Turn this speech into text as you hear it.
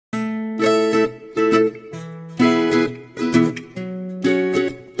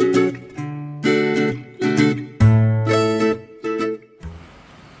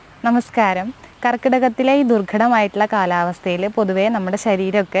നമസ്കാരം. കർക്കിടകത്തിലെ ഈ ദുർഘടമായിട്ടുള്ള കാലാവസ്ഥയിൽ പൊതുവേ നമ്മുടെ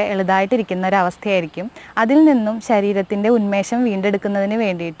ശരീരമൊക്കെ എളുതായിട്ടിരിക്കുന്ന ഒരു അവസ്ഥയായിരിക്കും. അതിൽ നിന്നും ശരീരത്തിൻ്റെ ഉന്മേഷം വീണ്ടെടുക്കുന്നതിന്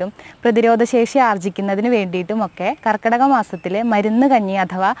വേണ്ടിയിട്ടും പ്രതിരോധശേഷി ആർജിക്കുന്നതിന് വേണ്ടിയിട്ടുമൊക്കെ കർക്കിടക മാസത്തിൽ മരുന്ന് കഞ്ഞി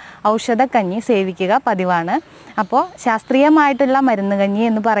അഥവാ ഔഷധക്കഞ്ഞി സേവിക്കുക പതിവാണ്. അപ്പോൾ ശാസ്ത്രീയമായിട്ടുള്ള മരുന്ന് കഞ്ഞി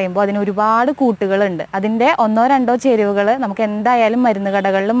എന്ന് പറയുമ്പോൾ അതിന് ഒരുപാട് കൂട്ടുകളുണ്ട്. അതിൻ്റെ ഒന്നോ രണ്ടോ ചേരുവകൾ നമുക്ക് എന്തായാലും മരുന്ന്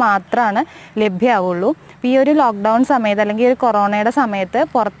കടകളിൽ മാത്രമാണ് ലഭ്യമാവുള്ളൂ. ഈ ഒരു ലോക്ക്ഡൗൺ സമയത്ത് അല്ലെങ്കിൽ ഒരു കൊറോണയുടെ സമയത്ത്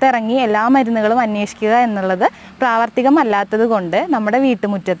പുറത്തിറങ്ങി എല്ലാ മരുന്നുകളും അന്വേഷിക്കുക എന്നുള്ളത് പ്രാവർത്തികമല്ലാത്തത് കൊണ്ട് നമ്മുടെ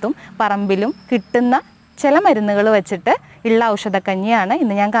വീട്ടുമുറ്റത്തും പറമ്പിലും കിട്ടുന്ന ചില മരുന്നുകൾ വെച്ചിട്ട് ഉള്ള ഔഷധക്കഞ്ഞിയാണ്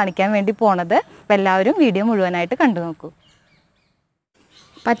ഇന്ന് ഞാൻ കാണിക്കാൻ വേണ്ടി പോണത്. അപ്പോൾ എല്ലാവരും വീഡിയോ മുഴുവനായിട്ട് കണ്ടു നോക്കൂ.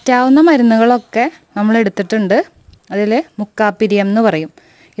 പറ്റാവുന്ന മരുന്നുകളൊക്കെ നമ്മൾ എടുത്തിട്ടുണ്ട്. അതിൽ മുക്കാപ്പിരിയം എന്ന് പറയും.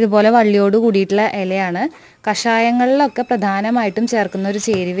 ഇതുപോലെ വള്ളിയോട് കൂടിയിട്ടുള്ള ഇലയാണ്. കഷായങ്ങളിലൊക്കെ പ്രധാനമായിട്ടും ചേർക്കുന്ന ഒരു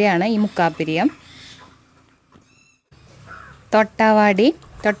ചേരുവയാണ് ഈ മുക്കാപ്പിരിയം.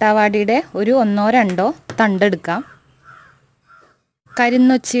 തൊട്ടാവാടിയുടെ ഒരു ഒന്നോ രണ്ടോ തണ്ടെടുക്കാം.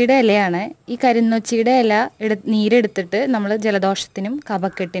 കരിന്നൊച്ചിയുടെ ഇലയാണ്. ഈ കരിന്നൊച്ചിയുടെ ഇല നീരെടുത്തിട്ട് നമ്മൾ ജലദോഷത്തിനും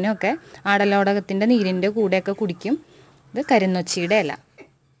കഫക്കെട്ടിനും ഒക്കെ ആടലോടകത്തിൻ്റെ നീരിൻ്റെ കൂടെയൊക്കെ കുടിക്കും. ഇത് കരിന്നൊച്ചിയുടെ ഇല.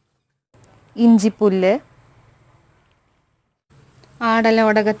 ഇഞ്ചിപ്പുല്ല്,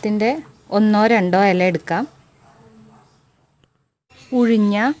 ആടലോടകത്തിൻ്റെ ഒന്നോ രണ്ടോ ഇല എടുക്കാം.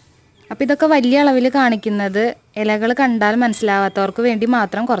 ഉഴിഞ്ഞ. അപ്പോൾ ഇതൊക്കെ വലിയ അളവിൽ കാണിക്കുന്നത് ഇലകൾ കണ്ടാൽ മനസ്സിലാവാത്തവർക്ക് വേണ്ടി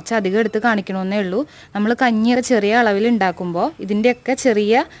മാത്രം കുറച്ചധികം എടുത്ത് കാണിക്കണമെന്നേ ഉള്ളൂ. നമ്മൾ കഞ്ഞിയൊക്കെ ചെറിയ അളവിൽ ഉണ്ടാക്കുമ്പോൾ ഇതിൻ്റെയൊക്കെ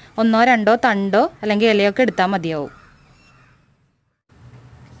ചെറിയ ഒന്നോ രണ്ടോ തണ്ടോ അല്ലെങ്കിൽ ഇലയൊക്കെ എടുത്താൽ മതിയാവും.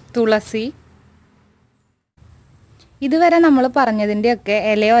 തുളസി. ഇതുവരെ നമ്മൾ പറഞ്ഞതിൻ്റെയൊക്കെ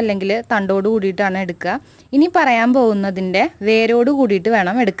ഇലയോ അല്ലെങ്കിൽ തണ്ടോട് കൂടിയിട്ടാണ് എടുക്കുക. ഇനി പറയാൻ പോകുന്നതിൻ്റെ വേരോട് കൂടിയിട്ട്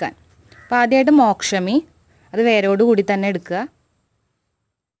വേണം എടുക്കാൻ. അപ്പോൾ ആദ്യമായിട്ട് മോക്ഷമി, അത് വേരോട് കൂടി തന്നെ എടുക്കുക.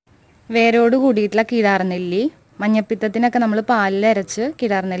 വേരോട് കൂടിയിട്ടുള്ള കിടാർനെല്ലി. മഞ്ഞപ്പിത്തത്തിനൊക്കെ നമ്മൾ പാലിൽ അരച്ച്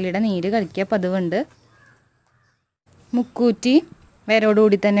കിടാർനെല്ലിയുടെ നീര് കഴിക്കുക പതിവുണ്ട്. മുക്കൂറ്റി വേരോട്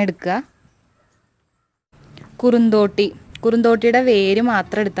കൂടി തന്നെ എടുക്കുക. കുറുന്തോട്ടിയുടെ വേര്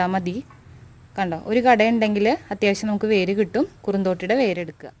മാത്രം എടുത്താൽ മതി. കണ്ടോ, ഒരു കടയുണ്ടെങ്കിൽ അത്യാവശ്യം നമുക്ക് വേര് കിട്ടും. കുറുന്തോട്ടിയുടെ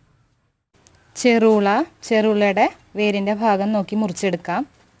വേരെടുക്കുക. ചെറുളയുടെ വേരിൻ്റെ ഭാഗം നോക്കി മുറിച്ചെടുക്കാം.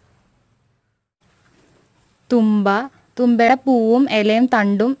 തുമ്പയുടെ പൂവും ഇലയും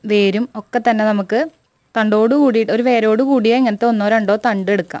തണ്ടും വേരും ഒക്കെ തന്നെ നമുക്ക് തണ്ടോട് കൂടിയിട്ട് ഒരു വേരോട് കൂടിയ ഇങ്ങനത്തെ ഒന്നോ രണ്ടോ തണ്ട്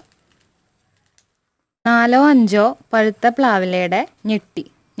എടുക്കാം. 4 or 5 പഴുത്ത പ്ലാവിലയുടെ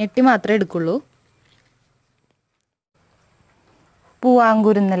ഞെട്ടി മാത്രമേ എടുക്കുള്ളൂ.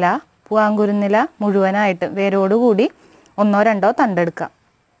 പൂവാങ്കുരുന്നില മുഴുവനായിട്ട് വേരോട് കൂടി ഒന്നോ രണ്ടോ തണ്ടെടുക്കാം.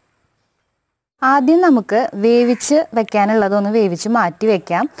 ആദ്യം നമുക്ക് വേവിച്ച് വെക്കാനുള്ളതൊന്ന് വേവിച്ച് മാറ്റി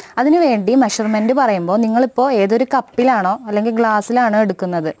വെക്കാം. അതിനുവേണ്ടി മെഷർമെൻറ്റ് പറയുമ്പോൾ നിങ്ങളിപ്പോൾ ഏതൊരു കപ്പിലാണോ അല്ലെങ്കിൽ ഗ്ലാസ്സിലാണോ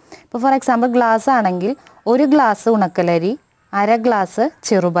എടുക്കുന്നത്. ഇപ്പോൾ ഫോർ എക്സാമ്പിൾ ഗ്ലാസ് ആണെങ്കിൽ 1 ഗ്ലാസ് ഉണക്കലരി, 1/2 ഗ്ലാസ്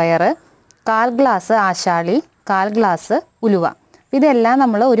ചെറുപയർ, 1/4 ഗ്ലാസ് ആശാളി, 1/4 ഗ്ലാസ് ഉലുവ. ഇതെല്ലാം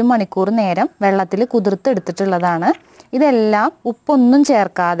നമ്മൾ 1 മണിക്കൂർ നേരം വെള്ളത്തിൽ കുതിർത്തെടുത്തിട്ടുള്ളതാണ്. ഇതെല്ലാം ഉപ്പൊന്നും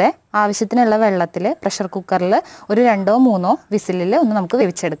ചേർക്കാതെ ആവശ്യത്തിനുള്ള വെള്ളത്തിൽ പ്രഷർ കുക്കറിൽ ഒരു 2 or 3 വിസിലിൽ ഒന്ന് നമുക്ക്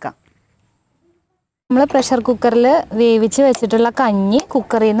വേവിച്ചെടുക്കാം. നമ്മൾ പ്രഷർ കുക്കറിൽ വേവിച്ച് വെച്ചിട്ടുള്ള കഞ്ഞി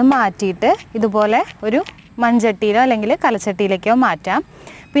കുക്കറിൽ നിന്ന് മാറ്റിയിട്ട് ഇതുപോലെ ഒരു മൺചട്ടിയിലോ അല്ലെങ്കിൽ കലച്ചട്ടിയിലേക്കോ മാറ്റാം.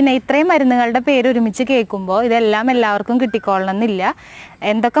 പിന്നെ ഇത്രയും മരുന്നുകളുടെ പേര് ഒരുമിച്ച് കേൾക്കുമ്പോൾ ഇതെല്ലാം എല്ലാവർക്കും കിട്ടിക്കൊള്ളണമെന്നില്ല.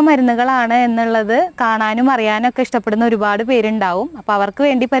 എന്തൊക്കെ മരുന്നുകളാണ് എന്നുള്ളത് കാണാനും അറിയാനൊക്കെ ഇഷ്ടപ്പെടുന്ന ഒരുപാട് പേരുണ്ടാവും. അപ്പോൾ അവർക്ക്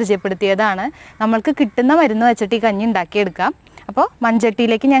വേണ്ടി പരിചയപ്പെടുത്തിയതാണ്. നമ്മൾക്ക് കിട്ടുന്ന മരുന്ന് വെച്ചിട്ട് ഈ കഞ്ഞി ഉണ്ടാക്കിയെടുക്കാം. അപ്പോൾ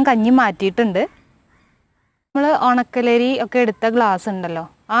മൺചട്ടിയിലേക്ക് ഞാൻ കഞ്ഞി മാറ്റിയിട്ടുണ്ട്. നമ്മൾ ഉണക്കലരി ഒക്കെ എടുത്ത ഗ്ലാസ് ഉണ്ടല്ലോ,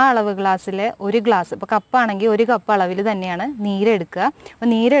 ആ അളവ് ഗ്ലാസ്സിൽ 1 ഗ്ലാസ്, ഇപ്പോൾ കപ്പാണെങ്കിൽ 1 കപ്പ് അളവിൽ തന്നെയാണ് നീരെടുക്കുക. അപ്പോൾ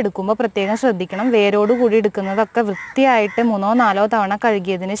നീരെടുക്കുമ്പോൾ പ്രത്യേകം ശ്രദ്ധിക്കണം. വേരോട് കൂടി എടുക്കുന്നതൊക്കെ വൃത്തിയായിട്ട് 3 or 4 തവണ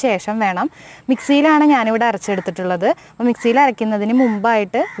കഴുകിയതിന് ശേഷം വേണം. മിക്സിയിലാണ് ഞാനിവിടെ അരച്ചെടുത്തിട്ടുള്ളത്. അപ്പോൾ മിക്സിയിൽ അരയ്ക്കുന്നതിന്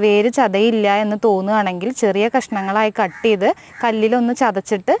മുമ്പായിട്ട് വേര് ചതയില്ല എന്ന് തോന്നുകയാണെങ്കിൽ ചെറിയ കഷ്ണങ്ങളായി കട്ട് ചെയ്ത് കല്ലിലൊന്ന്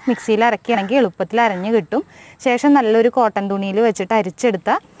ചതച്ചിട്ട് മിക്സിയിൽ അരക്കുകയാണെങ്കിൽ എളുപ്പത്തിൽ അരഞ്ഞ് കിട്ടും. ശേഷം നല്ലൊരു കോട്ടൺ തുണിയിൽ വെച്ചിട്ട് അരിച്ചെടുത്ത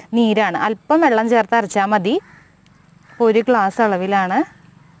നീരാണ്. അല്പം വെള്ളം ചേർത്ത് അരച്ചാൽ മതി. 1 ഗ്ലാസ് അളവിലാണ്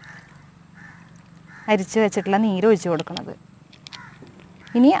അരിച്ച് വെച്ചിട്ടുള്ള നീര് ഒഴിച്ചു കൊടുക്കുന്നത്.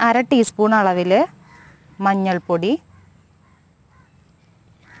 ഇനി 1/2 ടീസ്പൂൺ അളവിൽ മഞ്ഞൾപ്പൊടി,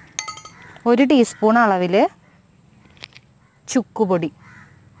 1 ടീസ്പൂൺ അളവിൽ ചുക്കുപൊടി.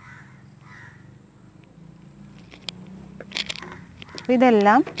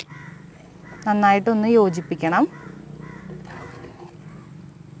 ഇതെല്ലാം നന്നായിട്ടൊന്ന് യോജിപ്പിക്കണം.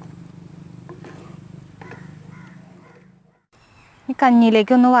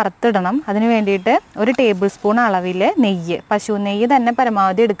 കഞ്ഞിയിലേക്ക് ഒന്ന് വറുത്തിടണം. അതിന് വേണ്ടിയിട്ട് 1 ടേബിൾ സ്പൂൺ അളവിൽ നെയ്യ്, പശു നെയ്യ് തന്നെ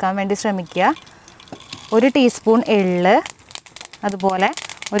പരമാവധി എടുക്കാൻ വേണ്ടി ശ്രമിക്കുക. 1 ടീസ്പൂൺ എള്ള്, അതുപോലെ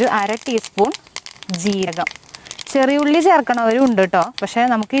ഒരു 1/2 ടീസ്പൂൺ ജീരകം. ചെറിയുള്ളി ചേർക്കണവരും ഉണ്ട് കേട്ടോ. പക്ഷേ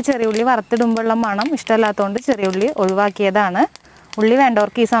നമുക്ക് ഈ ചെറിയുള്ളി വറുത്തിടുമ്പോഴുള്ള മണം ഇഷ്ടമല്ലാത്തതുകൊണ്ട് ചെറിയുള്ളി ഒഴിവാക്കിയതാണ്. ഉള്ളി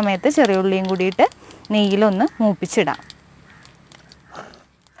വേണ്ടവർക്ക് ഈ സമയത്ത് ചെറിയുള്ളിയും കൂടിയിട്ട് നെയ്യിലൊന്ന് മൂപ്പിച്ചിടാം.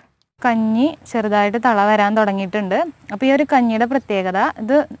 കഞ്ഞി ചെറുതായിട്ട് തള വരാൻ തുടങ്ങിയിട്ടുണ്ട്. അപ്പോൾ ഈ ഒരു കഞ്ഞിയുടെ പ്രത്യേകത,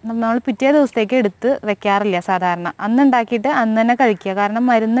 ഇത് നമ്മൾ പിറ്റേ ദിവസത്തേക്ക് എടുത്ത് വെക്കാറില്ല സാധാരണ. അന്ന് ഉണ്ടാക്കിയിട്ട് അന്ന് തന്നെ കഴിക്കുക. കാരണം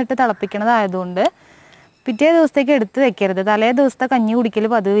മരുന്നിട്ട് തിളപ്പിക്കണതായതുകൊണ്ട് പിറ്റേ ദിവസത്തേക്ക് എടുത്ത് വെക്കരുത്. തലേ ദിവസത്തെ കഞ്ഞി കുടിക്കൽ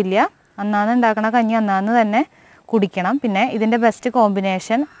പതിവില്ല. അന്നാന്ന് ഉണ്ടാക്കണ കഞ്ഞി അന്നാന്ന് തന്നെ കുടിക്കണം. പിന്നെ ഇതിൻ്റെ ബെസ്റ്റ്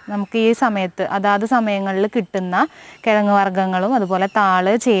കോമ്പിനേഷൻ നമുക്ക് ഈ സമയത്ത് അതാത് സമയങ്ങളിൽ കിട്ടുന്ന കിഴങ്ങ് വർഗ്ഗങ്ങളും അതുപോലെ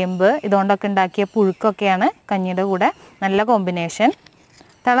താള്, ചേമ്പ് ഇതുകൊണ്ടൊക്കെ ഉണ്ടാക്കിയ പുഴുക്കൊക്കെയാണ് കഞ്ഞിയുടെ കൂടെ നല്ല കോമ്പിനേഷൻ.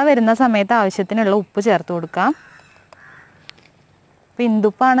 തള വരുന്ന സമയത്ത് ആവശ്യത്തിനുള്ള ഉപ്പ് ചേർത്ത് കൊടുക്കാം. അപ്പോൾ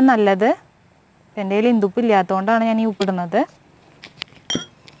ഇന്ദുപ്പാണ് നല്ലത്. എൻ്റെ കയ്യിൽ ഇന്ദുപ്പ് ഇല്ലാത്തതുകൊണ്ടാണ് ഞാൻ ഈ ഉപ്പിടുന്നത്.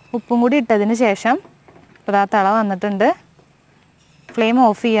 ഉപ്പും കൂടി ഇട്ടതിന് ശേഷം ഇപ്പോൾ ആ തള വന്നിട്ടുണ്ട്. ഫ്ലെയിം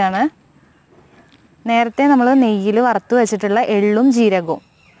ഓഫ് ചെയ്യാണ്. നേരത്തെ നമ്മൾ നെയ്യിൽ വറുത്ത് വെച്ചിട്ടുള്ള എള്ളും ജീരകവും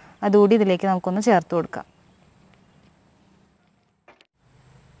അതുകൂടി ഇതിലേക്ക് നമുക്കൊന്ന് ചേർത്ത് കൊടുക്കാം.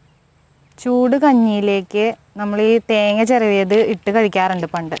 ചൂട് കഞ്ഞിയിലേക്ക് നമ്മൾ ഈ തേങ്ങ ചിരവിയത് ഇട്ട് കഴിക്കാറുണ്ട്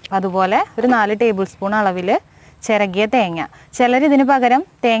പണ്ട്. അതുപോലെ ഒരു 4 ടേബിൾ സ്പൂൺ അളവിൽ ചിരകിയ തേങ്ങ. ചിലർ ഇതിന് പകരം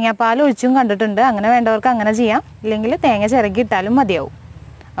തേങ്ങാപ്പാൽ ഒഴിച്ചും കണ്ടിട്ടുണ്ട്. അങ്ങനെ വേണ്ടവർക്ക് അങ്ങനെ ചെയ്യാം. ഇല്ലെങ്കിൽ തേങ്ങ ചിരകി ഇട്ടാലും മതിയാവും.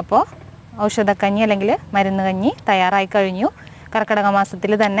 അപ്പോൾ ഔഷധക്കഞ്ഞി അല്ലെങ്കിൽ മരുന്ന് കഞ്ഞി തയ്യാറായി കഴിഞ്ഞു. കർക്കിടക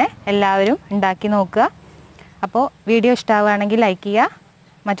മാസത്തിൽ തന്നെ എല്ലാവരും ഉണ്ടാക്കി നോക്കുക. അപ്പോൾ വീഡിയോ ഇഷ്ടമാവുകയാണെങ്കിൽ ലൈക്ക് ചെയ്യുക,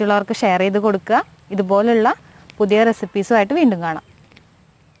 മറ്റുള്ളവർക്ക് ഷെയർ ചെയ്ത് കൊടുക്കുക. ഇതുപോലുള്ള പുതിയ റെസിപ്പീസുമായിട്ട് വീണ്ടും കാണാം.